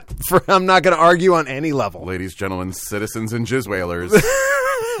I'm not going to argue on any level. Ladies, gentlemen, citizens, and jizz whalers,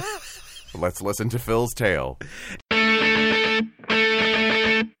 let's listen to Phil's tale.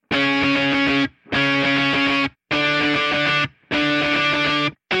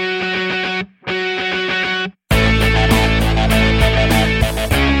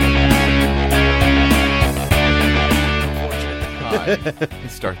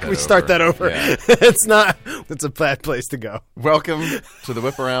 We start that over. Yeah. It's a bad place to go. Welcome to the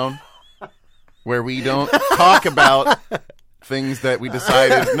Whip Around, where we don't talk about things that we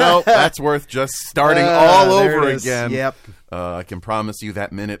decided, no, that's worth just starting all over again. Yep. I can promise you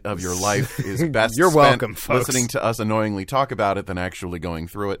that minute of your life is best You're spent welcome, folks. listening to us annoyingly talk about it than actually going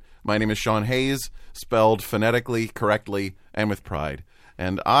through it. My name is Sean Hayes, spelled phonetically, correctly, and with pride.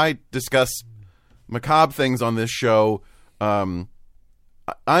 And I discuss macabre things on this show.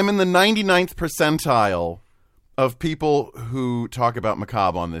 I'm in the 99th percentile of people who talk about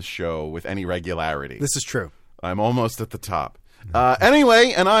macabre on this show with any regularity. This is true. I'm almost at the top.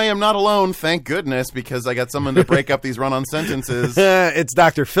 Anyway, and I am not alone, thank goodness, because I got someone to break up these run-on sentences. It's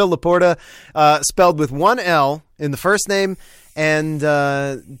Dr. Phil Laporta, spelled with one L in the first name, and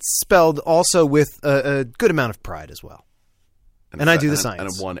spelled also with a good amount of pride as well. And I do the science.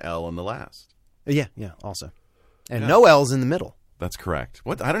 And a one L in the last. Yeah, also. And no L's in the middle. That's correct.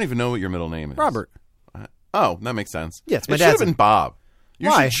 What? I don't even know what your middle name is. Robert. Oh, that makes sense. Yeah, it's my dad's. It should have been name. Bob. You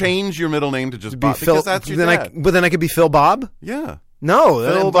Why? should change your middle name to just Be Bob, Phil, because that's your dad. But then I could be Phil Bob? Yeah. No.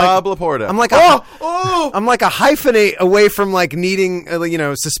 Phil I'm Bob Laporta. I'm like I'm like a hyphenate away from like needing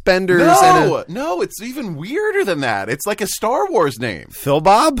suspenders. No, it's even weirder than that. It's like a Star Wars name. Phil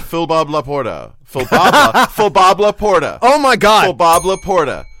Bob? Phil Bob Laporta. Phil Bob Laporta. Oh my God. Phil Bob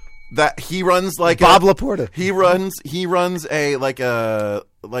Laporta. That he runs like Bob Laporta. He runs a like a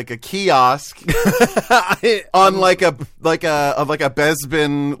kiosk on like a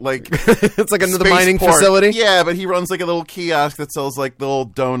Besbin It's like another mining spaceport. facility. Yeah, but he runs like a little kiosk that sells like little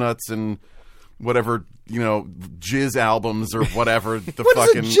donuts and whatever, jizz albums or whatever. What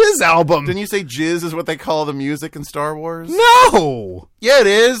fucking is a jizz album? Didn't you say jizz is what they call the music in Star Wars? No. Yeah, it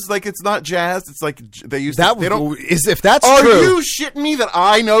is. Like, it's not jazz. It's like they used That to. They don't. if that's Are true. you shitting me that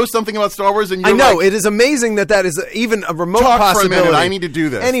I know something about Star Wars and you're I know like, it is amazing that is even a remote talk possibility. for a minute. I need to do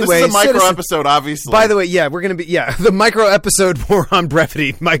this. Anyway, this is a micro citizen- episode, obviously. By the way, yeah, we're gonna be the micro episode more on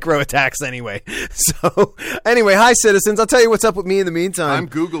brevity, micro attacks anyway. So anyway, hi citizens. I'll tell you what's up with me in the meantime. I'm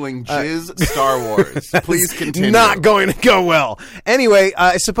googling jizz Star Wars. Please continue. Not going to go well. Anyway,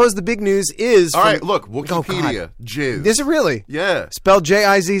 I suppose the big news is. All right, look, Wikipedia. Jizz. Is it really? Yeah. Spelled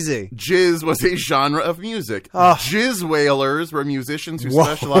Jizz. Jizz was a genre of music. Oh. Jizz whalers were musicians who Whoa.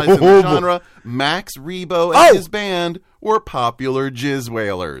 specialized in the genre. Max Rebo and his band were popular jizz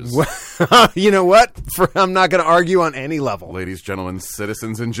whalers. You know what? I'm not going to argue on any level. Ladies, gentlemen,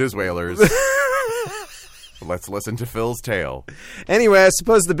 citizens, and jizz whalers, let's listen to Phil's tale. Anyway, I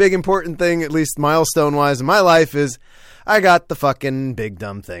suppose the big important thing, at least milestone-wise in my life, is I got the fucking big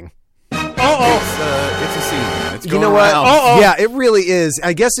dumb thing. It's a scene. It's going You know what? around. Yeah, it really is.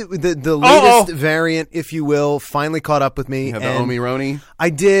 I guess the latest variant, if you will, finally caught up with me. You have the and Omi-Roni?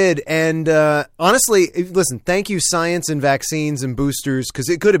 I did. And honestly, listen, thank you, science and vaccines and boosters, because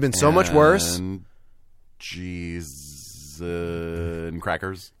it could have been so much worse. And cheese and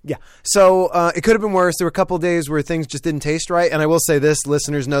crackers. Yeah. So it could have been worse. There were a couple of days where things just didn't taste right. And I will say this,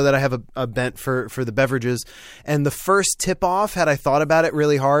 listeners know that I have a bent for the beverages. And the first tip-off, had I thought about it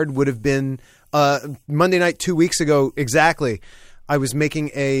really hard, would have been Monday night 2 weeks ago exactly. I was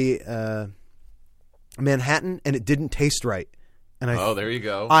making a Manhattan, and it didn't taste right. And There you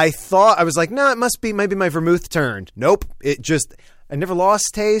go. I thought, I was like, no, it must be maybe my vermouth turned. Nope. I never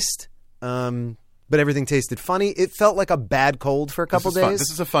lost taste. But everything tasted funny. It felt like a bad cold for a couple days.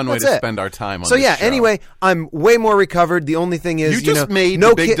 This is a fun way to spend our time on So this yeah, show. Anyway, I'm way more recovered. The only thing is, You just made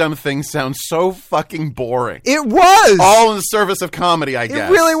the big dumb thing sound so fucking boring. It was! All in the service of comedy, I guess.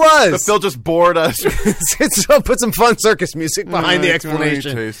 It really was. But Phil just bored us. So put some fun circus music behind the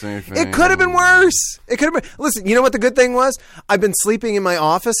explanation. It could have been worse. It could have been. Listen, you know what the good thing was? I've been sleeping in my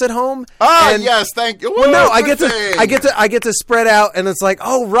office at home. Yes, thank you. Well, no, I get to spread out, and it's like,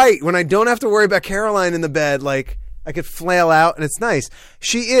 oh right, when I don't have to worry about Caroline in the bed, like I could flail out, and it's nice.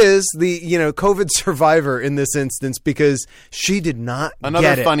 She is the COVID survivor in this instance because she did not get it.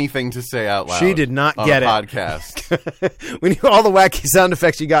 Another funny thing to say out loud. She did not on get a it. podcast. We need all the wacky sound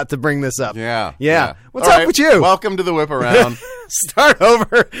effects you got to bring this up. Yeah. What's All up right, with you? Welcome to the Whip Around. Start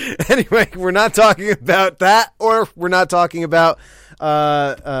over. Anyway, we're not talking about that, or we're not talking about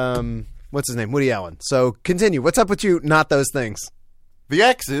what's his name, Woody Allen. So continue. What's up with you? Not those things. The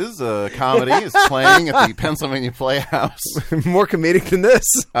X's, a comedy, is playing at the Pennsylvania Playhouse. More comedic than this.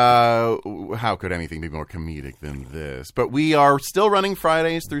 How could anything be more comedic than this? But we are still running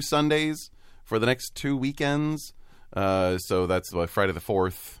Fridays through Sundays for the next 2 weekends. So that's Friday the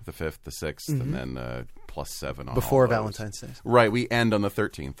 4th, the 5th, the 6th, and then +7 on Before all those. Valentine's Day. Right. We end on the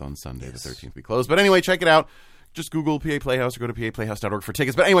 13th on Sunday. Yes. The 13th we close. But anyway, check it out. Just Google PA Playhouse or go to paplayhouse.org for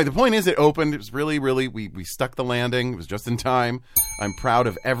tickets. But anyway, the point is it opened. It was really, we stuck the landing. It was just in time. I'm proud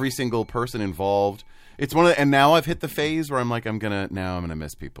of every single person involved. It's and now I've hit the phase where I'm like, I'm going to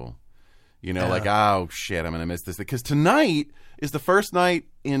miss people. You know, like, oh, shit, I'm going to miss this. Because tonight is the first night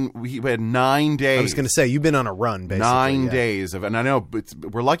we had 9 days. I was going to say, you've been on a run, basically. 9 days of, and I know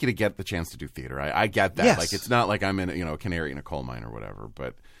we're lucky to get the chance to do theater. I get that. Yes. Like, it's not like I'm in, a canary in a coal mine or whatever,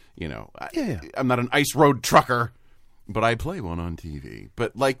 but... I'm not an ice road trucker, but I play one on TV.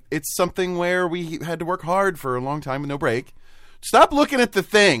 But, it's something where we had to work hard for a long time with no break. Stop looking at the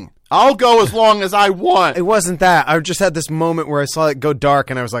thing. I'll go as long as I want. It wasn't that. I just had this moment where I saw it go dark,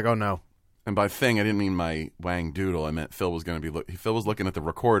 and I was like, oh, no. And by thing, I didn't mean my Wang Doodle. I meant Phil was going to be Phil was looking at the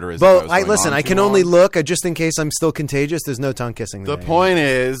recorder. I can only look, just in case I'm still contagious. There's no tongue kissing. The point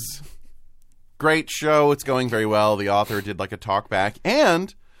is, great show. It's going very well. The author did a talk back,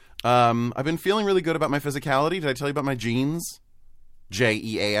 and... I've been feeling really good about my physicality. Did I tell you about my jeans?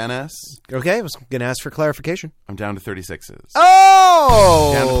 Jeans. Okay, I was going to ask for clarification. I'm down to 36s.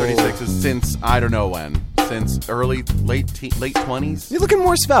 Oh! Down to 36s since I don't know when. Since late 20s. You're looking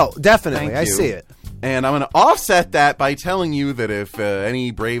more svelte. Definitely. Thank I you. see it. And I'm going to offset that by telling you that if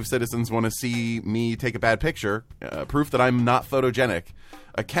any brave citizens want to see me take a bad picture, proof that I'm not photogenic,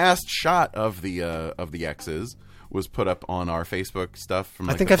 a cast shot of the X's was put up on our Facebook stuff from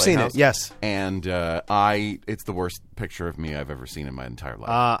I think I've seen it, yes. And it's the worst picture of me I've ever seen in my entire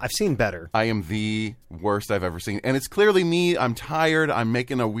life. I've seen better. I am the worst I've ever seen. And it's clearly me. I'm tired. I'm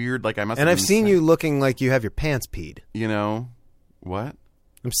making a weird, I must. And I've seen you looking like you have your pants peed. You know? What?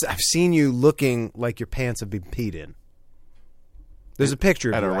 I've seen you looking like your pants have been peed in. There's a picture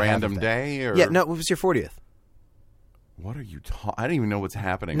of at you a random day? Or? Yeah, no, it was your 40th. What are you talking? I don't even know what's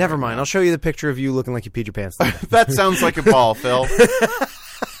happening. Never right mind. now. I'll show you the picture of you looking like you peed your pants. That sounds like a ball, Phil.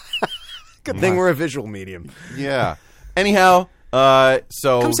 Good thing we're a visual medium. Yeah. Anyhow,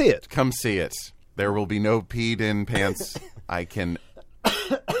 so come see it. Come see it. There will be no peed in pants. I can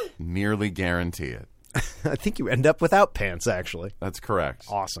nearly guarantee it. I think you end up without pants, actually. That's correct.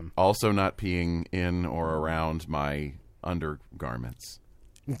 Awesome. Also not peeing in or around my undergarments.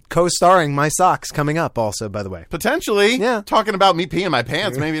 Co-starring my socks coming up also, by the way. Potentially. Yeah. Talking about me peeing my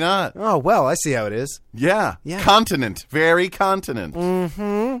pants, maybe not. Oh, well, I see how it is. Yeah. Continent. Very continent.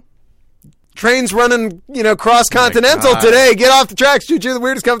 Mm-hmm. Trains running, cross-continental today. Get off the tracks. Choo-choo, the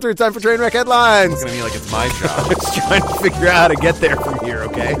weirdest come through. Time for train wreck headlines. It's going to be like it's my job. I'm just trying to figure out how to get there from here,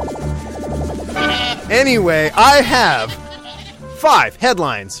 okay? Anyway, I have 5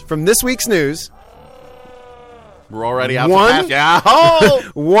 headlines from this week's news. We're already out One, the path. Yeah.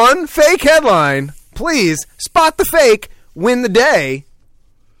 Oh! One fake headline. Please, spot the fake, win the day.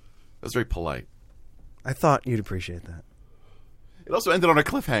 That's very polite. I thought you'd appreciate that. It also ended on a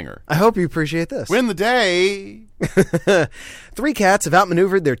cliffhanger. I hope you appreciate this. Win the day. 3 cats have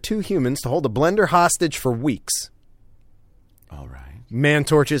outmaneuvered their 2 humans to hold a blender hostage for weeks. All right. Man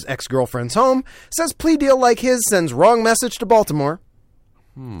torches ex-girlfriend's home, says plea deal like his sends wrong message to Baltimore.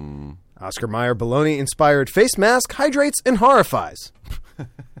 Oscar Mayer baloney-inspired face mask hydrates and horrifies.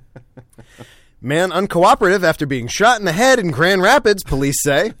 Man uncooperative after being shot in the head in Grand Rapids, police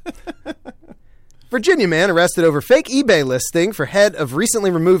say. Virginia man arrested over fake eBay listing for head of recently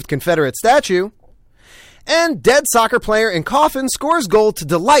removed Confederate statue. And dead soccer player in coffin scores goal to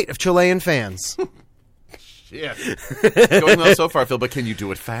delight of Chilean fans. Shit. It's going well so far, Phil, but can you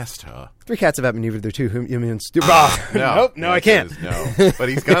do it faster? 3 cats have outmaneuvered their 2 humans. No. No, I can't. No. But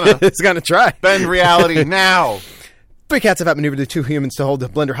he's gonna. He's gonna try. Bend reality now. 3 cats have outmaneuvered the 2 humans to hold the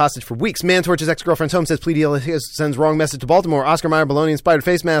blender hostage for weeks. Man torches ex-girlfriend's home, says plea deal sends wrong message to Baltimore. Oscar Mayer baloney-inspired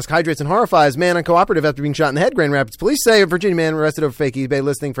face mask hydrates and horrifies. Man uncooperative after being shot in the head. Grand Rapids police say a Virginia man arrested over fake eBay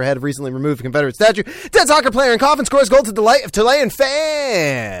listing for head of recently removed Confederate statue. Dead soccer player in coffin scores goal to delight of Chilean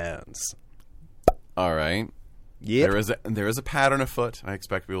fans. All right. Yeah. There is a pattern afoot. I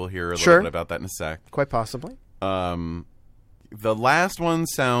expect we will hear a little bit about that in a sec. Quite possibly. The last one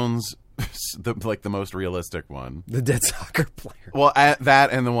sounds the most realistic one. The dead soccer player. Well, that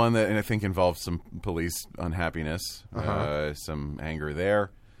and the one that I think involves some police unhappiness, some anger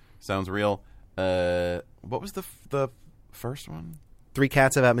there. Sounds real. What was the first one? 3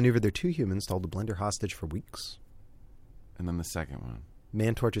 cats have outmaneuvered their 2 humans to hold the blender hostage for weeks. And then the second one.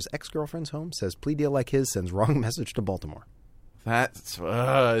 Man torches ex-girlfriend's home, says plea deal like his sends wrong message to Baltimore. That's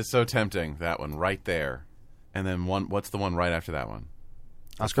it's so tempting. That one right there. And then what's the one right after that one?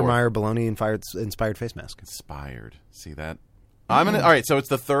 Oscar Mayer bologna inspired face mask. Inspired. See that? All right, so it's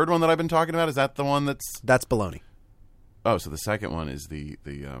the third one that I've been talking about. Is that the one That's bologna. Oh, so the second one is the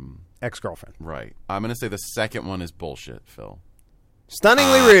Ex-girlfriend. Right. I'm going to say the second one is bullshit, Phil.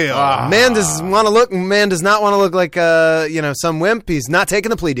 Stunningly real. Man does not want to look like some wimp. He's not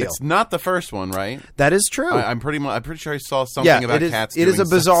taking the plea deal. It's not the first one, right? That is true. I'm pretty sure I saw something about cats. It is a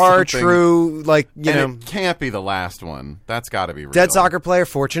bizarre, true, it can't be the last one. That's got to be real. Dead soccer player,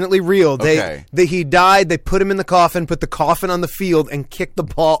 fortunately real. He died. They put him in the coffin, put the coffin on the field, and kicked the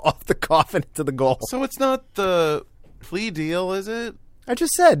ball off the coffin into the goal. So it's not the plea deal, is it? I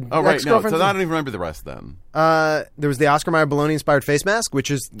just said. Oh, right. No, so I don't even remember the rest then. There was the Oscar Mayer bologna inspired face mask, which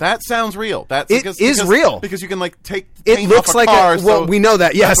is... That sounds real. Is real. Because you can, take it paint looks off a like car. Well, we know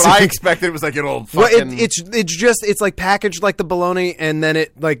that, yes. That's what I expected. It was like an old fucking... Well, it's like packaged like the bologna, and then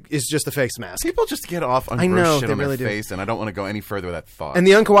it, is just a face mask. People just get off on gross shit on their face, and I don't want to go any further with that thought. And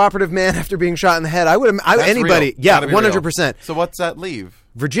the uncooperative man after being shot in the head, anybody... Real. Yeah, 100%. So what's that leave?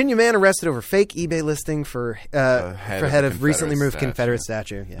 Virginia man arrested over fake eBay listing for head of recently moved Confederate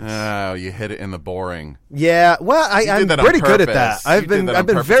statue. Yes. Oh, you hit it in the boring. Yeah, well, I'm pretty good at that. I've been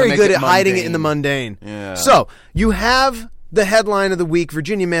very good at hiding it in the mundane. Yeah. So you have the headline of the week: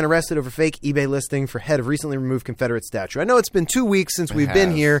 Virginia man arrested over fake eBay listing for head of recently removed Confederate statue. I know it's been 2 weeks since we've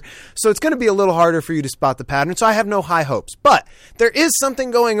been here, so it's going to be a little harder for you to spot the pattern. So I have no high hopes, but there is something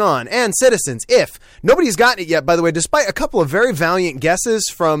going on. And citizens, if nobody's gotten it yet, by the way, despite a couple of very valiant guesses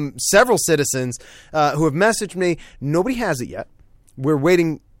from several citizens who have messaged me, nobody has it yet. We're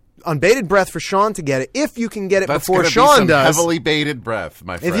waiting on bated breath for Sean to get it. If you can get it before Sean does. Heavily bated breath,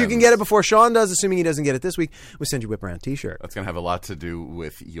 my friend. If you can get it before Sean does, assuming he doesn't get it this week, we'll send you a Whip Around t-shirt. That's going to have a lot to do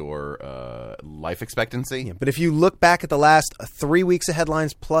with your life expectancy. Yeah, but if you look back at the last 3 weeks of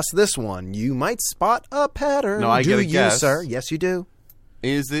headlines plus this one, you might spot a pattern. No, I get a guess. Sir? Yes, you do.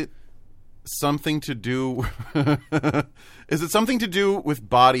 Is it something to do... Is it something to do with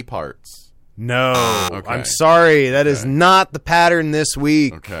body parts? No. Okay. I'm sorry. That is not the pattern this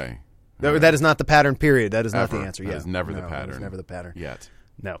week. Okay. That is not the pattern, period. That is not the answer. That is never the pattern. That is never the pattern. Yet.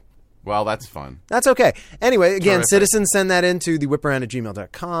 No. Well, that's fun. That's okay. Anyway, again, Terrific. Citizens send that in to the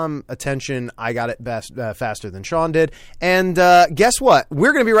whiparound@gmail.com. Attention, I got it faster than Sean did. And guess what?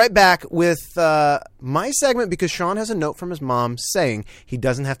 We're going to be right back with my segment because Sean has a note from his mom saying he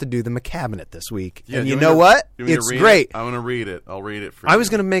doesn't have to do the McCabinet this week. Yeah, and you know what? It's great. I'm going to read it. I'll read it for you. I was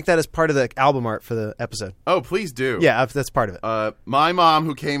going to make that as part of the album art for the episode. Oh, please do. Yeah, that's part of it. My mom,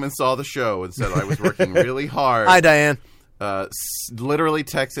 who came and saw the show and said I was working really hard. Hi, Diane. Literally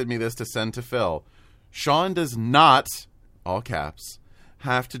texted me this to send to Phil. Sean does not, all caps,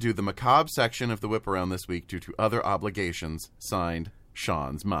 have to do the macabre section of the Whip Around this week due to other obligations. Signed,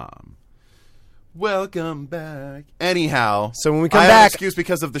 Sean's mom. Welcome back. Anyhow, so when we come I back, have an excuse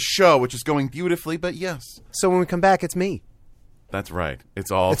because of the show, which is going beautifully. But yes, so when we come back, it's me. That's right. It's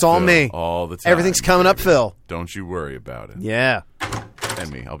all Phil, me all the time. Everything's coming up, Phil. Don't you worry about it. Yeah. And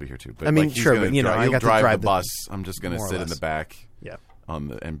me, I'll be here too. But I mean, sure, but I got to drive the bus. I'm just going to sit in the back,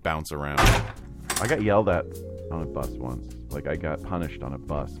 and bounce around. I got yelled at on a bus once. I got punished on a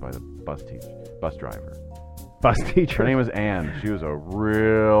bus by the bus driver. Bus teacher. Her name was Ann. She was a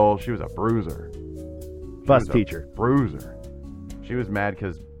bruiser. Bus teacher. Bruiser. She was mad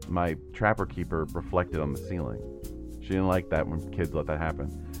because my trapper keeper reflected on the ceiling. She didn't like that when kids let that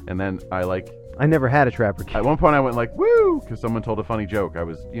happen. And then I never had a trapper keeper. At one point I went woo, because someone told a funny joke. I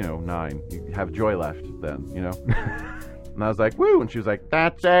was, 9. You have joy left then, And I was like, woo, and she was like,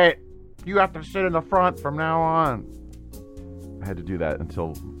 that's it. You have to sit in the front from now on. I had to do that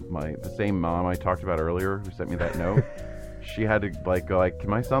until the same mom I talked about earlier who sent me that note. She had to go can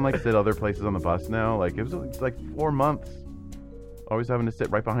my son sit other places on the bus now? It was 4 months. Always having to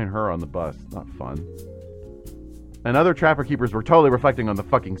sit right behind her on the bus. Not fun. And other trapper keepers were totally reflecting on the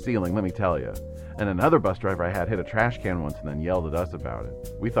fucking ceiling, let me tell you. And another bus driver I had hit a trash can once and then yelled at us about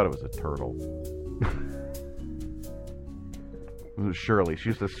it. We thought it was a turtle. It was Shirley. She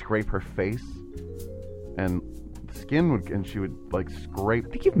used to scrape her face, and the skin and she would scrape. I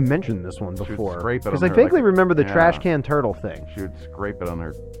think you've mentioned this one before. She would scrape it because I vaguely remember the trash can turtle thing. She would scrape it on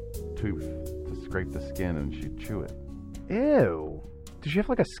her tooth to scrape the skin, and she'd chew it. Ew. Does she have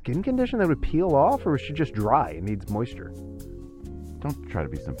a skin condition that would peel off, or is she just dry and needs moisture? Don't try to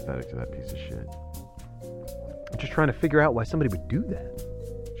be sympathetic to that piece of shit. I'm just trying to figure out why somebody would do that.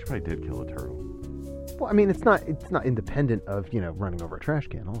 She probably did kill a turtle. Well, I mean, it's not independent of, running over a trash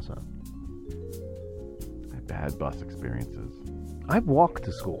can also. I had bad bus experiences. I walked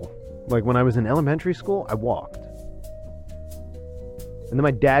to school. When I was in elementary school, I walked. And then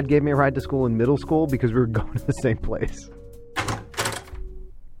my dad gave me a ride to school in middle school because we were going to the same place.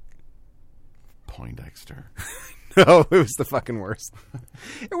 Poindexter. No, it was the fucking worst.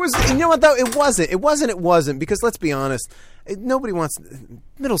 It was, you know what, though? It wasn't, because let's be honest, nobody wants,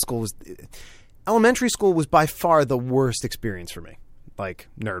 elementary school was by far the worst experience for me, like,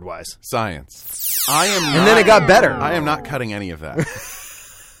 nerd-wise. Science. And then it got better. I am not cutting any of that.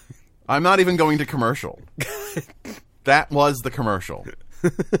 I'm not even going to commercial. That was the commercial.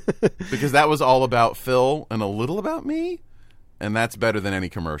 Because that was all about Phil and a little about me. And that's better than any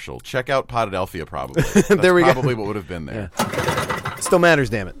commercial. Check out Potadelphia, probably. That's there we probably what would have been there. Yeah. Still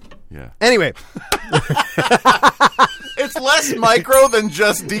matters, damn it. Yeah. Anyway. It's less micro than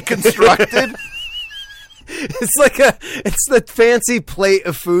just deconstructed. It's the fancy plate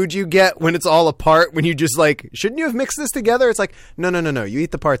of food you get when it's all apart, when you just like, shouldn't you have mixed this together? It's like, no, you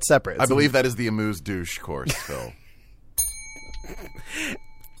eat the parts separate. I believe that is the amuse douche course, Phil.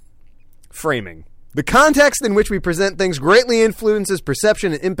 Framing. The context in which we present things greatly influences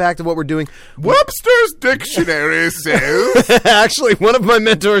perception and impact of what we're doing. Webster's Dictionary says... Actually, one of my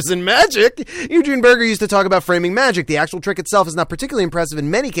mentors in magic, Eugene Berger, used to talk about framing magic. The actual trick itself is not particularly impressive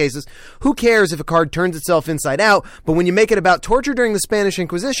in many cases. Who cares if a card turns itself inside out? But when you make it about torture during the Spanish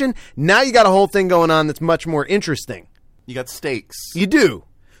Inquisition, now you got a whole thing going on that's much more interesting. You got stakes. You do.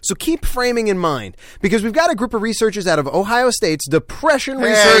 So keep framing in mind, because we've got a group of researchers out of Ohio State's Depression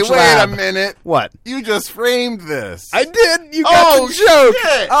Research Lab. Wait a minute. What? You just framed this. I did. You got the joke.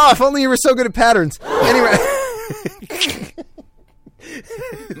 Shit. Oh, if only you were so good at patterns. Anyway.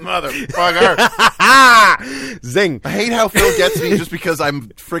 Motherfucker. Zing. I hate how Phil gets me just because I'm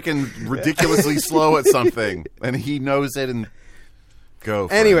freaking ridiculously slow at something, and he knows it and... Go.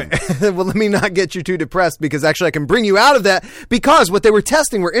 Anyway, well, let me not get you too depressed, because actually I can bring you out of that, because what they were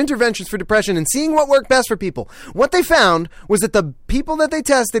testing were interventions for depression and seeing what worked best for people. What they found was that the people that they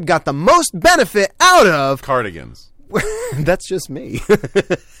tested got the most benefit out of... Cardigans. That's just me.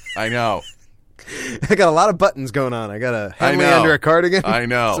 I know. I got a lot of buttons going on. I got a Henley under a cardigan. I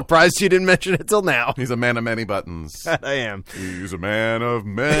know. Surprised you didn't mention it till now. He's a man of many buttons. I am. He's a man of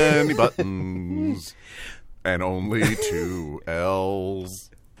many buttons. And only 2 L's.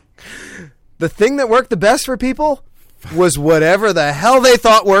 The thing that worked the best for people was whatever the hell they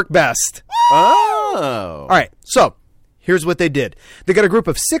thought worked best. Oh. All right, so here's what they did. They got a group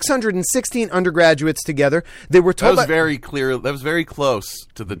of 616 undergraduates together. They were told... That was very clear. That was very close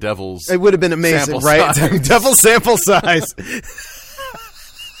to the devil's... It would have been amazing, right? Devil sample size.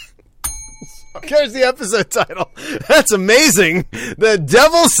 There's the episode title. That's amazing. The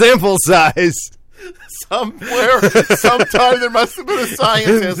devil sample size. Somewhere, sometime, there must have been a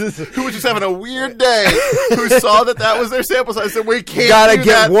scientist who was just having a weird day, who saw that was their sample size, and we can't gotta do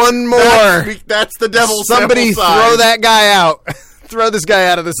get that. one more. That's the devil's Somebody sample size. throw that guy out. Throw this guy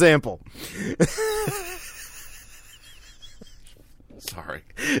out of the sample. Sorry.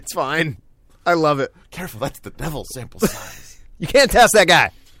 It's fine. I love it. Careful, that's the devil's sample size. You can't test that guy.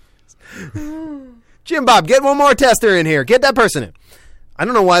 Jim Bob, get one more tester in here. Get that person in. I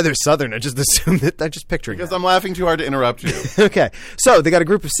don't know why they're Southern. I just assumed that. I'm just picturing Because that. I'm laughing too hard to interrupt you. Okay. So they got a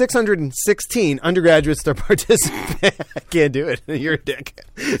group of 616 undergraduates to participate. I can't do it. You're a dick.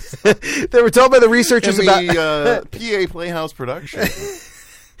 They were told by the researchers about... PA Playhouse production.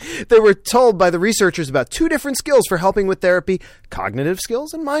 They were told by the researchers about 2 different skills for helping with therapy: cognitive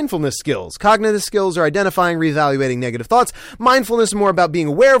skills and mindfulness skills. Cognitive skills are identifying, reevaluating negative thoughts. Mindfulness is more about being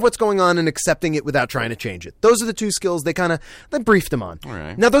aware of what's going on and accepting it without trying to change it. Those are the 2 skills they briefed them on. All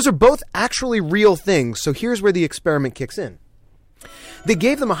right. Now, those are both actually real things, so here's where the experiment kicks in. They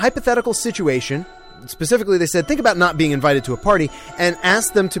gave them a hypothetical situation. Specifically, they said, think about not being invited to a party, and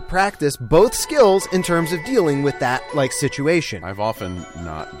asked them to practice both skills in terms of dealing with that, situation. I've often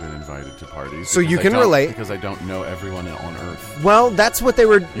not been invited to parties. So you can relate. Because I don't know everyone on Earth. Well, that's what they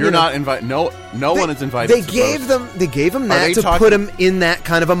were... You're not invited. No one is invited. They gave them that to put them in that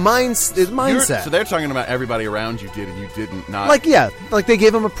kind of a mindset. So they're talking about everybody around you did and you didn't not... Like they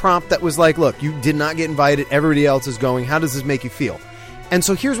gave them a prompt that was like, look, you did not get invited. Everybody else is going. How does this make you feel? And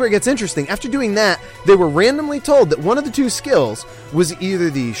so here's where it gets interesting. After doing that, they were randomly told that one of the 2 skills was either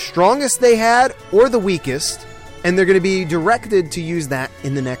the strongest they had or the weakest, and they're going to be directed to use that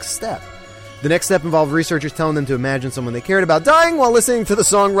in the next step. The next step involved researchers telling them to imagine someone they cared about dying while listening to the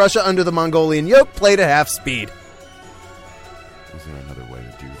song Russia Under the Mongolian Yoke played at half speed. Is there another way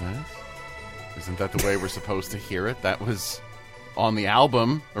to do that? Isn't that the way we're supposed to hear it? That was on the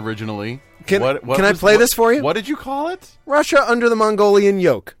album originally. Can I play this for you? What did you call it? Russia Under the Mongolian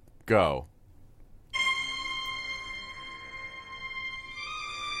Yoke. Go.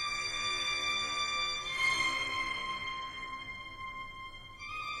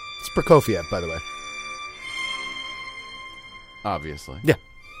 Prokofiev, by the way. Obviously. Yeah.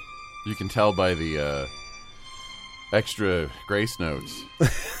 You can tell by the extra grace notes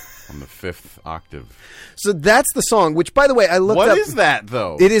on the 5th octave. So that's the song, which, by the way, I looked up. What is that,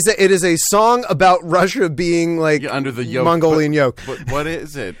 though? It is a song about Russia being like under the yoke, Mongolian yoke. But what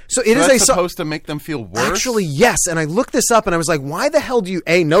is it? So it is that's supposed to make them feel worse? Actually, yes. And I looked this up, and I was like, why the hell do you,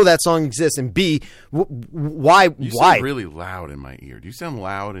 A, know that song exists, and B, why? You sound really loud in my ear. Do you sound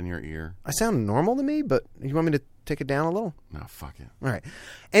loud in your ear? I sound normal to me, but you want me to take it down a little? No, fuck it. All right.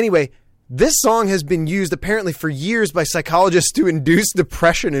 Anyway, this song has been used apparently for years by psychologists to induce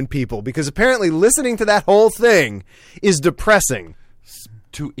depression in people, because apparently listening to that whole thing is depressing.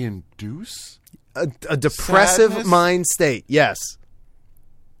 To induce? A depressive sadness? mind state, yes.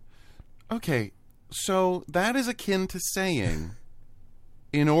 Okay, so that is akin to saying,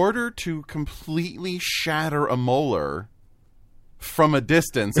 in order to completely shatter a molar from a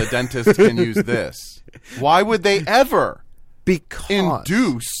distance, a dentist can use this. Why would they ever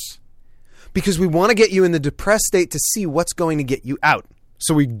induce? Because we want to get you in the depressed state to see what's going to get you out.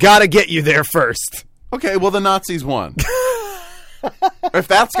 So we got to get you there first. Okay, well, the Nazis won. If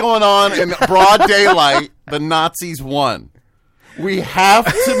that's going on in broad daylight, the Nazis won. We have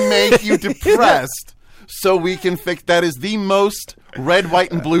to make you depressed so we can fix... That is the most red,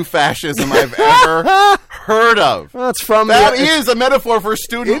 white, and blue fascism I've ever heard of. Well, it's from that is a metaphor for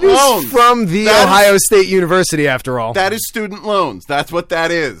student loans. It is from the Ohio State University, after all. That is student loans. That's what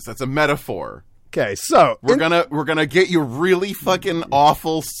that is. That's a metaphor. Okay, so we're gonna get you really fucking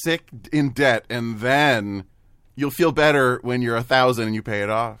awful sick in debt, and then you'll feel better when you're 1,000 and you pay it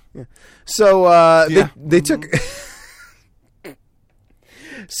off. Yeah. So they took.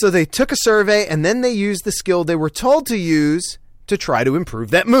 So they took a survey, and then they used the skill they were told to use to try to improve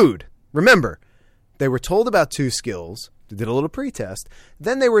that mood. Remember, they were told about 2 skills. They did a little pretest.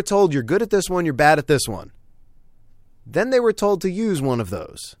 Then they were told, you're good at this one, you're bad at this one. Then they were told to use one of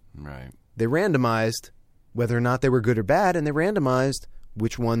those. Right. They randomized whether or not they were good or bad, and they randomized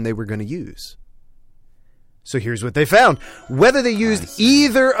which one they were going to use. So here's what they found. Whether they used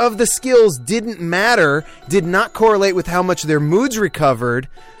either of the skills didn't matter, did not correlate with how much their moods recovered.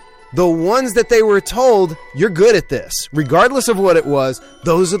 The ones that they were told, you're good at this, regardless of what it was,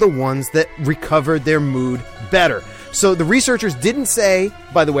 those are the ones that recovered their mood better. So the researchers didn't say,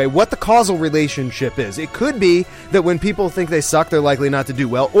 by the way, what the causal relationship is. It could be that when people think they suck, they're likely not to do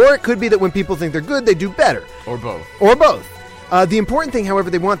well, or it could be that when people think they're good, they do better. Or both. Or both. The important thing, however,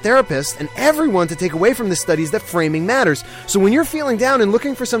 they want therapists and everyone to take away from this study is that framing matters. So when you're feeling down and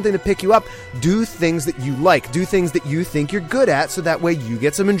looking for something to pick you up, do things that you like. Do things that you think you're good at, so that way you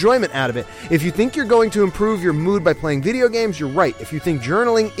get some enjoyment out of it. If you think you're going to improve your mood by playing video games, you're right. If you think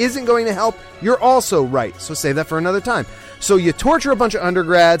journaling isn't going to help, you're also right. So save that for another time. So you torture a bunch of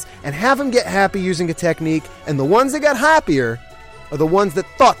undergrads and have them get happy using a technique, and the ones that got happier are the ones that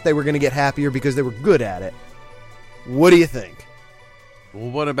thought they were going to get happier because they were good at it. What do you think?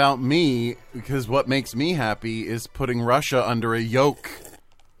 Well, what about me? Because what makes me happy is putting Russia under a yoke.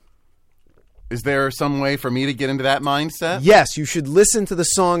 Is there some way for me to get into that mindset? Yes, you should listen to the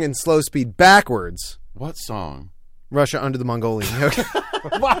song in slow speed backwards. What song? Russia under the Mongolian yoke.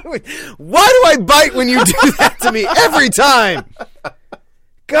 Why do I bite when you do that to me every time?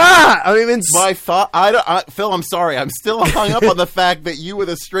 God, I mean, my thought, Phil, I'm sorry. I'm still hung up on the fact that you, with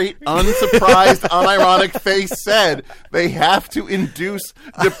a straight, unsurprised, unironic face, said they have to induce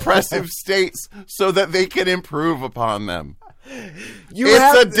depressive states so that they can improve upon them.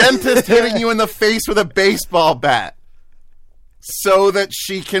 It's a dentist hitting you in the face with a baseball bat so that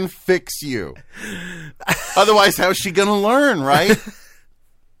she can fix you. Otherwise, how's she going to learn, right?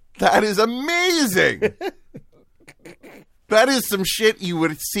 That is amazing. That is some shit you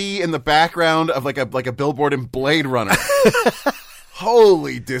would see in the background of like a billboard in Blade Runner.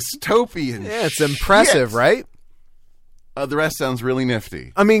 Holy dystopian. Yeah, it's impressive, right? The rest sounds really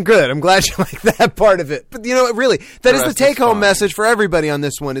nifty. I mean, good. I'm glad you like that part of it. But, you know, really, that is the take-home message for everybody on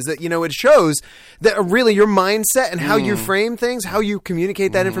this one, is that, you know, it shows that really your mindset and how you frame things, how you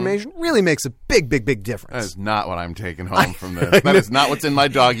communicate that information really makes a big, big, big difference. That is not what I'm taking home from this. That is not what's in my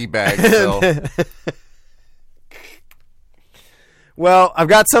doggy bag, Phil. Well, I've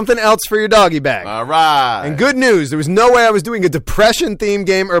got something else for your doggy bag. All right. And good news, there was no way I was doing a depression-themed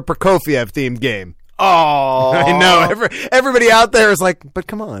game or a Prokofiev-themed game. Oh, I know. Everybody out there is like, but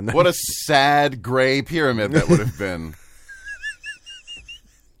come on. What a sad gray pyramid that would have been.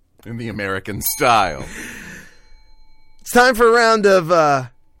 In the American style. It's time for a round of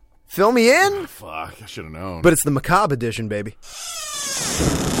Fill Me In. Oh, fuck, I should have known. But it's the macabre edition, baby.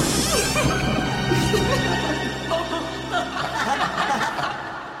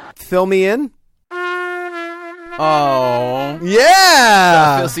 Fill me in. Oh.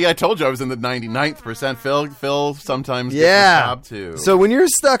 Yeah. See, I told you I was in the 99th percent. Phil sometimes gets Yeah. the job too. So when you're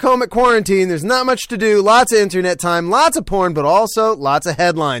stuck home at quarantine, there's not much to do, lots of internet time, lots of porn, but also lots of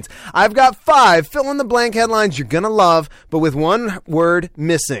headlines. I've got 5 fill-in-the-blank headlines you're going to love, but with one word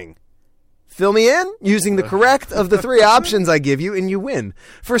missing. Fill me in using the correct of the 3 options I give you, and you win.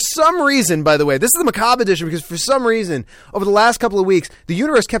 For some reason, by the way, this is the macabre edition, because for some reason, over the last couple of weeks, the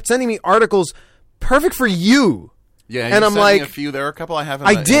universe kept sending me articles perfect for you. Yeah, and I'm like, a few. There are a couple I haven't.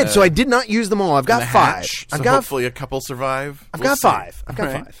 I did, so I did not use them all. I've got 5. So I've got hopefully a couple survive. I've got 5. I've got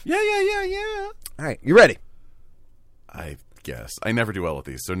Right. 5. Yeah. All right, you ready? I guess I never do well with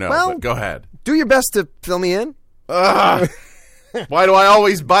these, so no. Well, but go ahead. Do your best to fill me in. Ugh. Why do I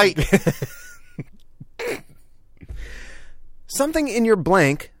always bite? Something in your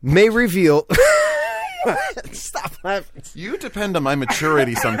blank may reveal. Stop laughing. You depend on my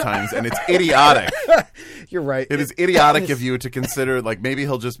maturity sometimes, and it's idiotic. You're right. It is idiotic of you to consider, like, maybe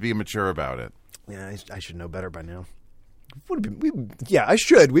he'll just be mature about it. Yeah, I should know better by now. Yeah, I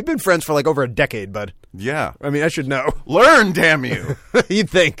should. We've been friends for like over a decade, bud. Yeah. I mean, I should know. Learn, damn you. You'd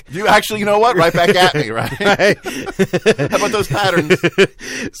think. You actually, you know what? Right back at me, right? How about those patterns?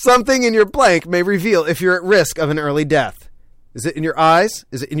 Something in your blank may reveal if you're at risk of an early death. Is it in your eyes?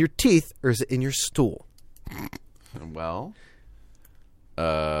 Is it in your teeth? Or is it in your stool? Well,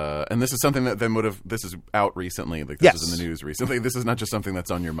 and this is something that then this is out recently. Like, this Yes. is in the news recently. This is not just something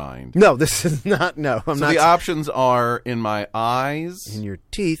that's on your mind. No, this is not. No, I'm So not. the options are in my eyes. In your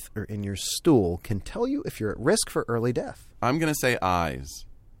teeth or in your stool can tell you if you're at risk for early death. I'm going to say eyes.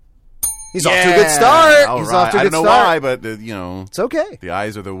 He's off to a good start. All He's right. off to a I good don't know start. why, but, It's okay. the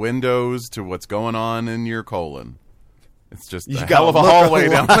eyes are the windows to what's going on in your colon. It's just a gotta hell of a look hell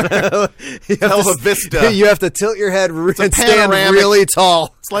down lot. there. Hell of a vista. You have to tilt your head and stand panoramic- really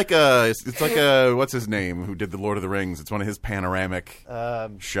tall. It's like a what's his name who did the Lord of the Rings? It's one of his panoramic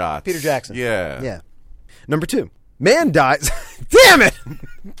shots. Peter Jackson. Yeah. Yeah. Number 2. Man dies. Damn it!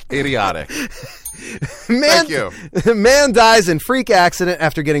 Idiotic. Man, Thank you. Man dies in freak accident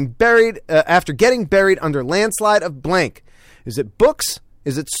after getting buried under landslide of blank. Is it books?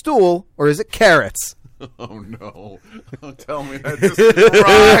 Is it stool? Or is it carrots? Oh no! Don't tell me that just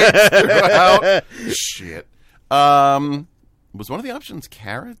right out. Shit. Was one of the options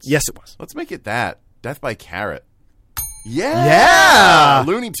carrots? Yes, it was. Let's make it that. Death by carrot. Yeah. Yeah.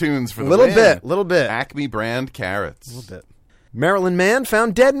 Looney Tunes for the Little win. bit. Acme brand carrots. A little bit. Maryland man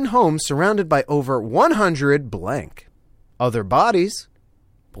found dead in home surrounded by over 100 blank. Other bodies.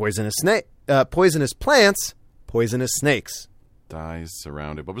 Poisonous plants. Poisonous snakes. Dies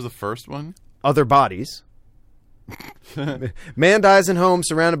surrounded. What was the first one? Other bodies. Man dies in home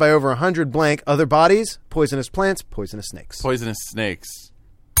surrounded by over 100 blank. Other bodies. Poisonous plants. Poisonous snakes. Poisonous snakes.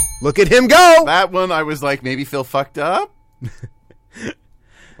 Look at him go! That one I was like, maybe Phil fucked up?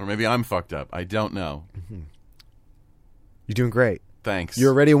 Or maybe I'm fucked up. I don't know. You're doing great. Thanks.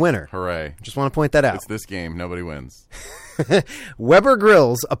 You're already a winner. Hooray. Just want to point that out. It's this game. Nobody wins. Weber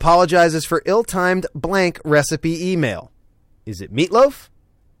Grills apologizes for ill-timed blank recipe email. Is it meatloaf,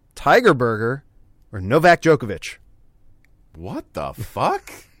 Tiger Burger, or Novak Djokovic? What the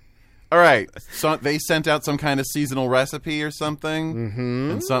fuck? All right. So they sent out some kind of seasonal recipe or something,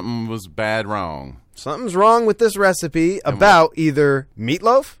 and something was bad wrong. Something's wrong with this recipe about either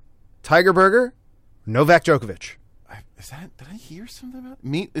meatloaf, Tiger Burger, or Novak Djokovic. Did I hear something about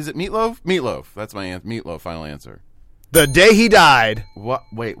is it meatloaf? Meatloaf. That's my answer. Meatloaf. Final answer. The day he died. What?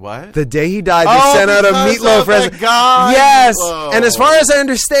 Wait, what? The day he died, they sent out a meatloaf recipe. Yes. Meatloaf. And as far as I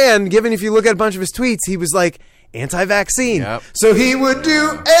understand, given if you look at a bunch of his tweets, he was like anti-vaccine. Yep. So he would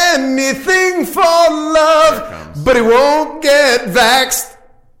do anything for love, but he won't get vaxxed.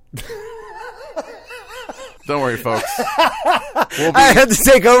 Don't worry, folks. I had to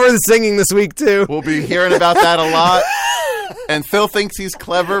take over the singing this week, too. We'll be hearing about that a lot. And Phil thinks he's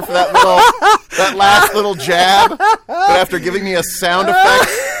clever for that last little jab. But after giving me a sound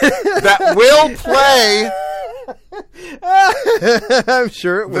effect that will play I'm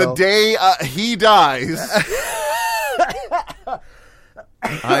sure it will. the day he dies,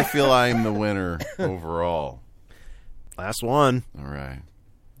 I feel I'm the winner overall. Last one. All right.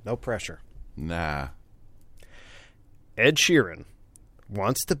 No pressure. Nah. Ed Sheeran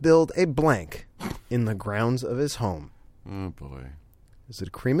wants to build a blank in the grounds of his home. Oh, boy. Is it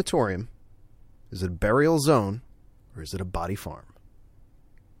a crematorium? Is it a burial zone? Or is it a body farm?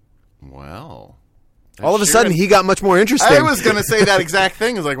 Well. All of a sudden, he got much more interesting. I was going to say that exact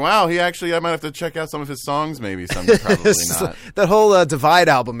thing. It's like, wow, I might have to check out some of his songs maybe. Probably not. That whole Divide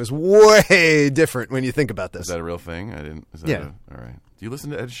album is way different when you think about this. Is that a real thing? I didn't. Is that Yeah. all right. Do you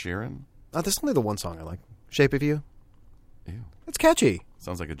listen to Ed Sheeran? There's only the one song I like. Shape of You. Ew. It's catchy.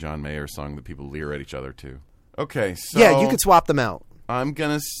 Sounds like a John Mayer song that people leer at each other to. Okay, so... Yeah, you could swap them out. I'm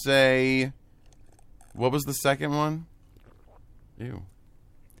going to say... What was the second one? Ew.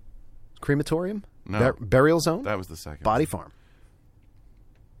 Crematorium? No. Burial Zone? That was the second Body one. Farm.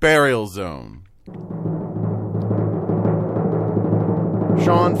 Burial Zone.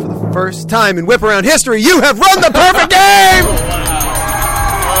 Sean, for the first time in Whip Around history, you have run the perfect game!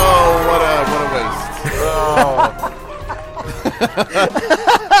 Oh, what a waste. Oh.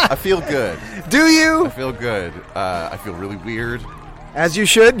 I feel good. Do you? I feel good. I feel really weird. As you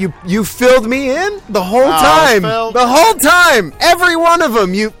should. You filled me in the whole Oh, time. Phil. The whole time. Every one of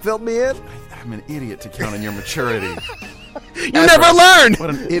them, you filled me in. I'm an idiot to count on your maturity. You never learned. What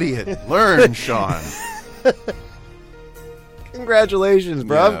an idiot. Learn, Sean. Congratulations,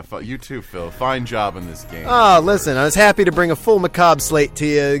 bro. Yeah, you too, Phil. Fine job in this game. Oh, listen, I was happy to bring a full macabre slate to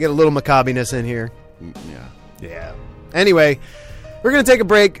you. Get a little macabiness in here. Yeah. Yeah. Anyway, we're going to take a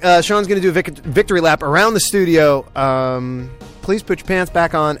break. Sean's going to do a victory lap around the studio. Please put your pants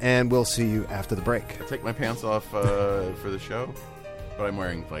back on, and we'll see you after the break. I take my pants off for the show, but I'm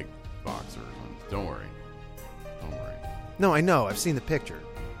wearing, like, boxers. Don't worry. Don't worry. No, I know. I've seen the picture.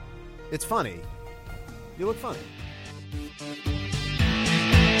 It's funny. You look funny.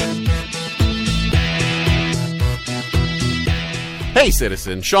 Hey,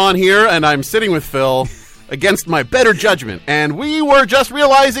 citizen. Sean here, and I'm sitting with Phil against my better judgment, and we were just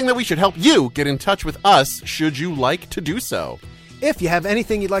realizing that we should help you get in touch with us should you like to do so. If you have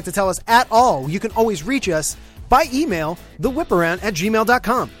anything you'd like to tell us at all, you can always reach us by email,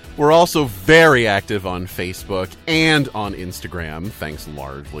 thewhiparound@gmail.com. We're also very active on Facebook and on Instagram, thanks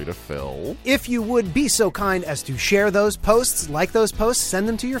largely to Phil. If you would be so kind as to share those posts, like those posts, send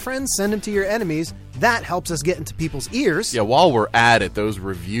them to your friends, send them to your enemies. That helps us get into people's ears. Yeah, while we're at it, those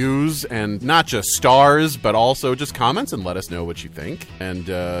reviews, and not just stars, but also just comments, and let us know what you think. And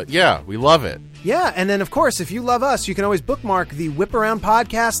yeah, we love it. Yeah, and then of course, if you love us, you can always bookmark the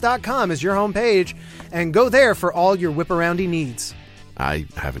whiparoundpodcast.com as your homepage and go there for all your whip-aroundy needs. I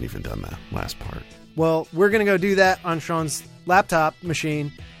haven't even done that last part. Well, we're going to go do that on Sean's laptop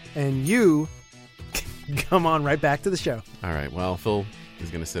machine, and you come on right back to the show. All right, well, Phil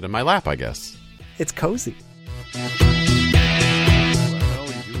is going to sit in my lap, I guess. It's cozy. What the hell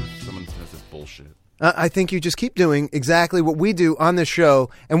do you do if someone says this bullshit? I think you just keep doing exactly what we do on this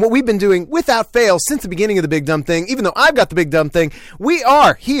show and what we've been doing without fail since the beginning of the Big Dumb Thing. Even though I've got the Big Dumb Thing, we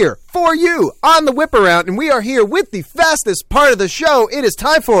are here for you on the Whip Around, and we are here with the fastest part of the show. It is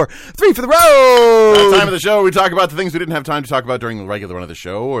time for 3 for the Road. Time of the show, we talk about the things we didn't have time to talk about during the regular run of the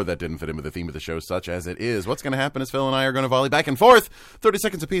show, or that didn't fit in with the theme of the show, such as it is. What's going to happen is Phil and I are going to volley back and forth, 30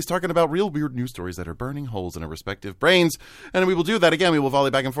 seconds apiece, talking about real weird news stories that are burning holes in our respective brains. And we will do that again. We will volley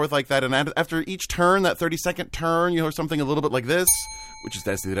back and forth like that. And after each turn, that 30-second turn, you hear something a little bit like this, which is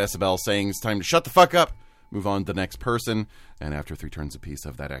that's the decibel saying it's time to shut the fuck up. Move on to the next person, and after 3 turns apiece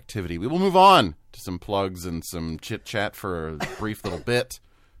of that activity, we will move on to some plugs and some chit-chat for a brief little bit,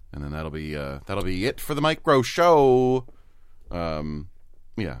 and then that'll be it for the Micro Show. Yeah, and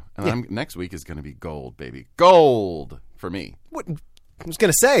then next week is going to be gold, baby. Gold for me. What? I was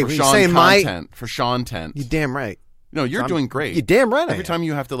going to say, For were you Sean saying content. For Sean Tent. You damn right. No, you're doing great. You damn right I Every am. time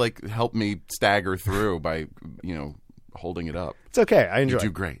you have to, like, help me stagger through by, holding it up. It's okay. I enjoy You do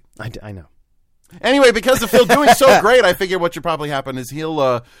it. great. I know. Anyway, because of Phil doing so great, I figure what should probably happen is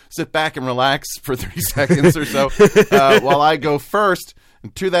he'll sit back and relax for 30 seconds or so while I go first.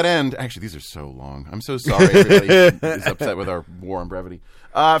 And to that end, actually, these are so long. I'm so sorry everybody is upset with our war on brevity.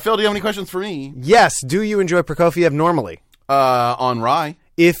 Phil, do you have any questions for me? Yes. Do you enjoy Prokofiev normally? On rye.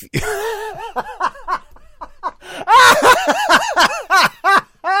 If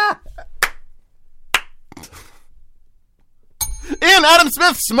In Adam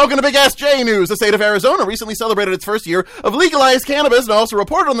Smith's Smoking a Big Ass J news, the state of Arizona recently celebrated its first year of legalized cannabis and also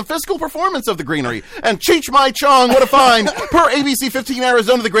reported on the fiscal performance of the greenery. And Cheech My Chong, what a find! Per ABC 15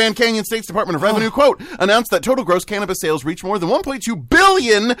 Arizona, the Grand Canyon State's Department of Revenue, quote, announced that total gross cannabis sales reached more than $1.2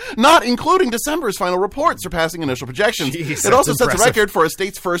 billion, not including December's final report, surpassing initial projections. Jeez, it also that's sets a impressive. record for a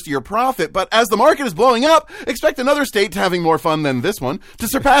state's first-year profit, but as the market is blowing up, expect another state having more fun than this one to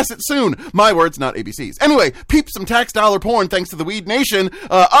surpass it soon. My words, not ABC's. Anyway, peep some tax dollar porn thanks to the Weed Nation.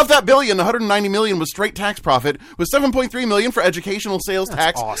 Of that billion, $190 million was straight tax profit, with $7.3 million for educational sales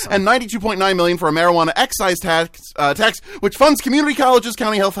tax, awesome. and $92.9 million for a marijuana excise tax, which funds community colleges,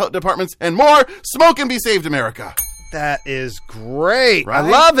 county health departments, and more. Smoke and be saved, America. that is great. Right? I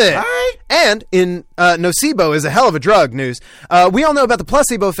love it. Right? And in nocebo is a hell of a drug. News. We all know about the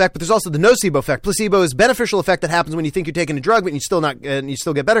placebo effect, but there's also the nocebo effect. Placebo is a beneficial effect that happens when you think you're taking a drug, but you still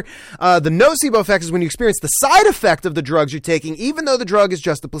get better. The nocebo effect is when you experience the side effect of the drugs you're taking, even though the drug is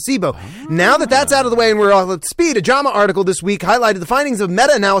just a placebo. Now that that's out of the way and we're all up to speed, a JAMA article this week highlighted the findings of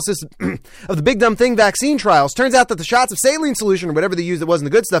meta-analysis of the Big Dumb Thing vaccine trials. Turns out that the shots of saline solution, or whatever they used that wasn't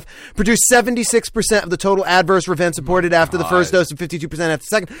the good stuff, produced 76% of the total adverse events reported after the first dose and 52% after the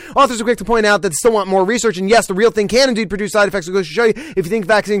second. Authors are quick to point out that they still want more research, and yes, the real thing can indeed produce side effects. It goes to show you, if you think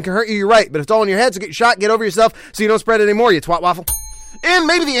vaccine can hurt you, you're right. But if it's all in your head, so get your shot, get over yourself, so you don't spread it anymore, you twat waffle. And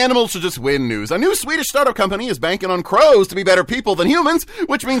maybe the animals should just win news. A new Swedish startup company is banking on crows to be better people than humans,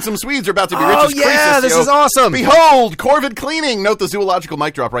 which means some Swedes are about to be rich as Croesus. This is awesome. Behold, Corvid Cleaning. Note the zoological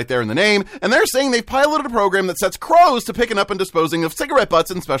mic drop right there in the name. And they're saying they've piloted a program that sets crows to picking up and disposing of cigarette butts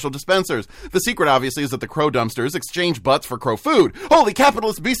in special dispensers. The secret, obviously, is that the crow dumpsters exchange butts for crow food. Holy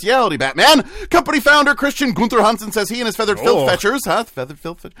capitalist bestiality, Batman. Company founder Christian Gunther Hansen says he and his feathered filth fetchers,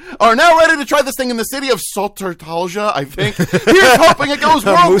 are now ready to try this thing in the city of Södertälje, I think. Here's hoping it goes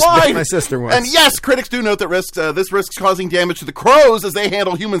worldwide. My sister was. And yes, critics do note that this risks causing damage to the crows as they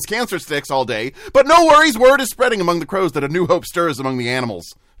handle humans' cancer sticks all day. But no worries, word is spreading among the crows that a new hope stirs among the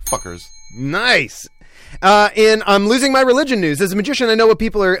animals. Fuckers. Nice. In I'm losing my religion news. As a magician, I know what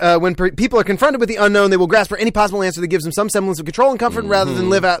people are. When people are confronted with the unknown, they will grasp for any possible answer that gives them some semblance of control and comfort, rather than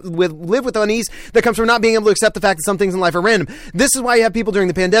live with unease that comes from not being able to accept the fact that some things in life are random. This is why you have people during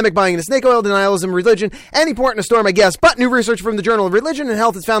the pandemic buying into snake oil, denialism, religion, any port in a storm, I guess. But new research from the Journal of Religion and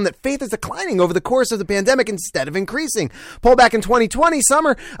Health has found that faith is declining over the course of the pandemic instead of increasing. Poll back in 2020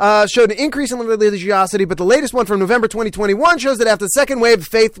 summer showed an increase in religiosity, but the latest one from November 2021 shows that after the second wave,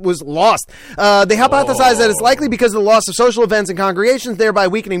 faith was lost. They hypothesize that it's likely because of the loss of social events and congregations, thereby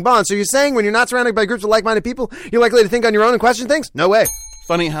weakening bonds. So you're saying when you're not surrounded by groups of like-minded people, you're likely to think on your own and question things? No way.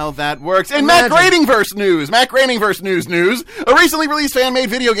 Funny how that works. And Matt Gradingverse news. A recently released fan-made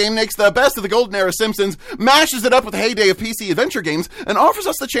video game makes the best of the golden era Simpsons, mashes it up with the heyday of PC adventure games, and offers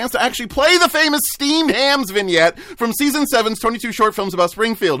us the chance to actually play the famous Steamed Hams vignette from Season 7's 22 short films about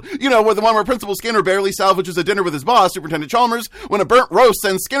Springfield. You know, where the one where Principal Skinner barely salvages a dinner with his boss, Superintendent Chalmers, when a burnt roast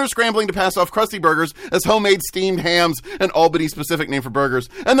sends Skinner scrambling to pass off Krusty Burgers as homemade steamed hams, an Albany-specific name for burgers.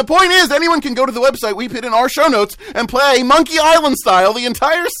 And the point is, anyone can go to the website we put in our show notes and play Monkey Island style the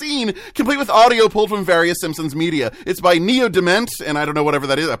entire scene, complete with audio pulled from various Simpsons media. It's by Neo Dement, and I don't know whatever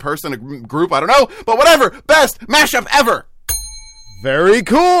that is, a person, a group, I don't know, but whatever, best mashup ever. Very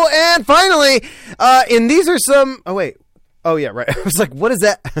cool. And finally, and these are some, oh yeah, right. I was like, what is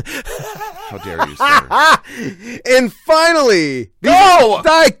that? How dare you, sir. And finally,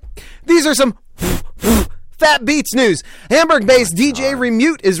 these are some Fat Beats news. Hamburg-based DJ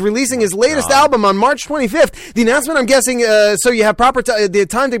Remute is releasing his latest album on March 25th. The announcement, I'm guessing, so you have the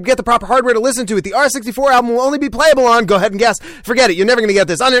time to get the proper hardware to listen to it. The R64 album will only be playable on, go ahead and guess, forget it, you're never going to get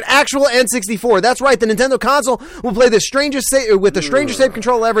this, on an actual N64. That's right, the Nintendo console will play the strangest shape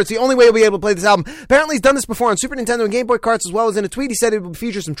controller ever. It's the only way you'll be able to play this album. Apparently he's done this before on Super Nintendo and Game Boy carts as well. As in a tweet, he said it would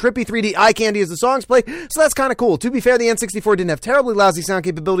feature some trippy 3D eye candy as the songs play, so that's kind of cool. To be fair, the N64 didn't have terribly lousy sound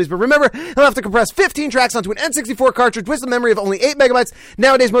capabilities, but remember, he'll have to compress 15 tracks onto an N64 cartridge with a memory of only 8 megabytes.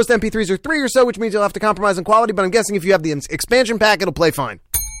 Nowadays, most MP3s are 3 or so, which means you'll have to compromise on quality, but I'm guessing if you have the expansion pack, it'll play fine.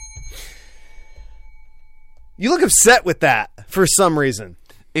 You look upset with that for some reason.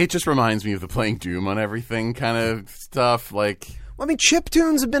 It just reminds me of the playing Doom on everything kind of stuff, like... Well, I mean,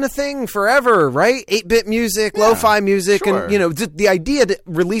 chiptunes have been a thing forever, right? 8-bit music, lo-fi music, sure. And, you know, the idea to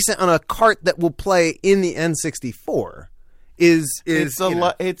release it on a cart that will play in the N64 is it's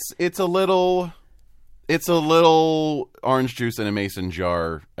a little orange juice in a mason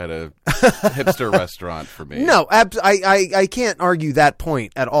jar at a hipster restaurant for me. No, I can't argue that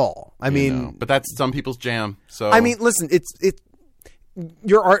point at all. I mean, but that's some people's jam. So I mean, listen, it's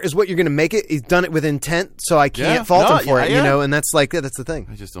your art is what you're going to make it. He's done it with intent, so I can't fault him for it. You know, and that's that's the thing.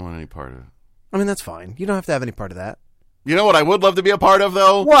 I just don't want any part of it. I mean, that's fine. You don't have to have any part of that. You know what I would love to be a part of,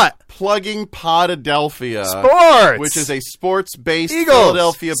 though? What? Plugging Podadelphia. Sports! Which is a sports-based, Eagles,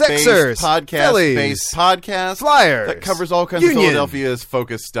 Philadelphia-based, Sixers, podcast-based podcast. Flyers. That covers all kinds Union. of Philadelphia's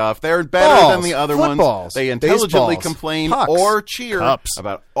focused stuff. They're better than the other footballs, ones. They intelligently baseballs, complain pucks, or cheer cups,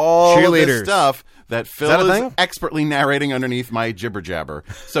 about all of this cheerleaders. stuff that Phil that a is thing? expertly narrating underneath my jibber-jabber.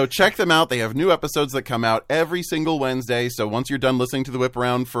 So check them out. They have new episodes that come out every single Wednesday. So once you're done listening to the Whip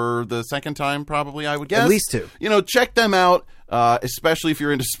Around for the second time, probably, I would guess. At least 2. You know, check them out. Especially if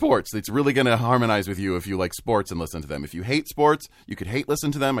you're into sports. It's really going to harmonize with you if you like sports and listen to them. If you hate sports, you could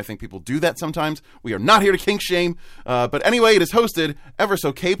listen to them. I think people do that sometimes. We are not here to kink shame. But anyway, it is hosted ever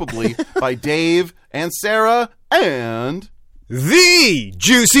so capably by Dave and Sarah and The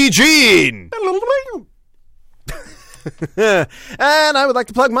Juicy Gene. And I would like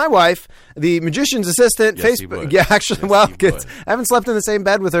to plug my wife, the magician's assistant. Yes, you Facebook. would. Yeah, actually, Yes, well, you I haven't slept in the same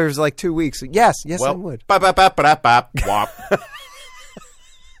bed with her for like 2 weeks. Yes, I would. Wop.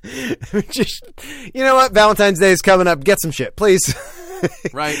 Just, you know what? Valentine's Day is coming up. Get some shit, please.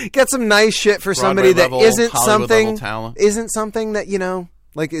 Right. Get some nice shit for somebody that level, isn't Hollywood level something talent. that, you know,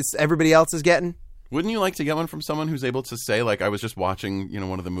 like it's everybody else is getting. Wouldn't you like to get one from someone who's able to say, like, I was just watching, you know,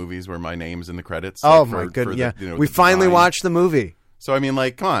 one of the movies where my name's in the credits? Oh, like, my for goodness. the, Yeah. you know, We the finally design. watched the movie. So, I mean,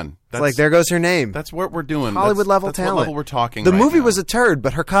 like, come on. It's like, there goes her name. That's what we're doing. Hollywood level that's talent. What level we're talking The right movie now. was a turd,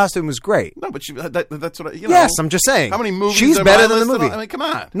 but her costume was great. No, but that's what I, you know. Yes, I'm just saying. How many movies She's are better my than the list movie. I mean, come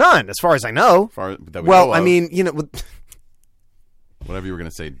on. None, as far as I know. That we Well, know I of. mean, you know, Whatever you were going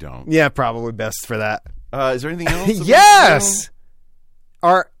to say, don't. yeah, probably best for that. Is there anything else? that we- Yes!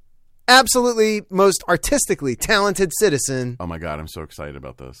 Our absolutely most artistically talented citizen, Oh, my God. I'm so excited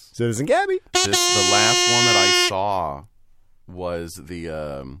about this. Citizen Gabby. The last one that I saw was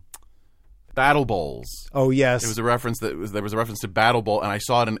the Battle Bowls. Oh, yes. It was a reference there was a reference to Battle Bowl, and I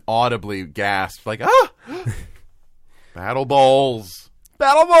saw it and audibly gasped, like, ah! Battle Bowls.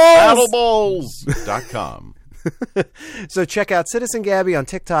 Battle Balls! BattleBowls.com. So check out Citizen Gabby on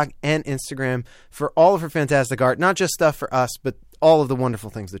TikTok and Instagram for all of her fantastic art, not just stuff for us, but all of the wonderful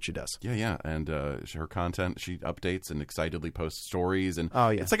things that she does. Yeah. And her content, she updates and excitedly posts stories. And Oh,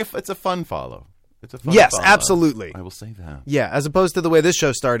 yeah. it's a fun follow. It's a fun Yes, follow. absolutely. I will say that. Yeah, as opposed to the way this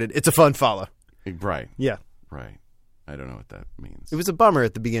show started, it's a fun follow. Right. Yeah. Right. I don't know what that means. It was a bummer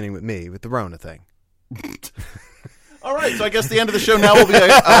at the beginning with me, with the Rona thing. All right, so I guess the end of the show now will be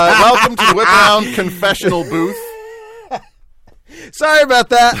welcome to the Whip Round Confessional Booth. Sorry about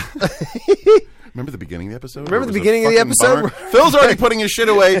that. Remember the beginning of the episode? Remember Where the it was a beginning of the fucking episode? bummer? Phil's already putting his shit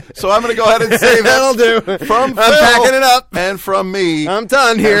away, so I'm going to go ahead and say That'll do. From I'm Phil packing it up. and from me. I'm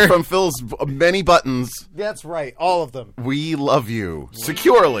done and here. from Phil's many buttons. That's right, all of them. We love you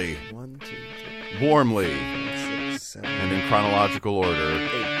securely, 1, 2, 3, warmly, 4, 6, 7, and in chronological order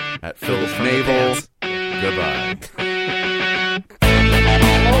 8. at Phil's From the navel. pants. Goodbye.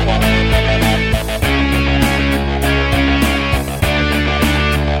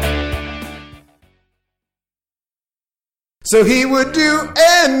 So he would do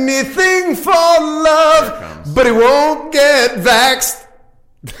anything for love, but he won't get vaxxed.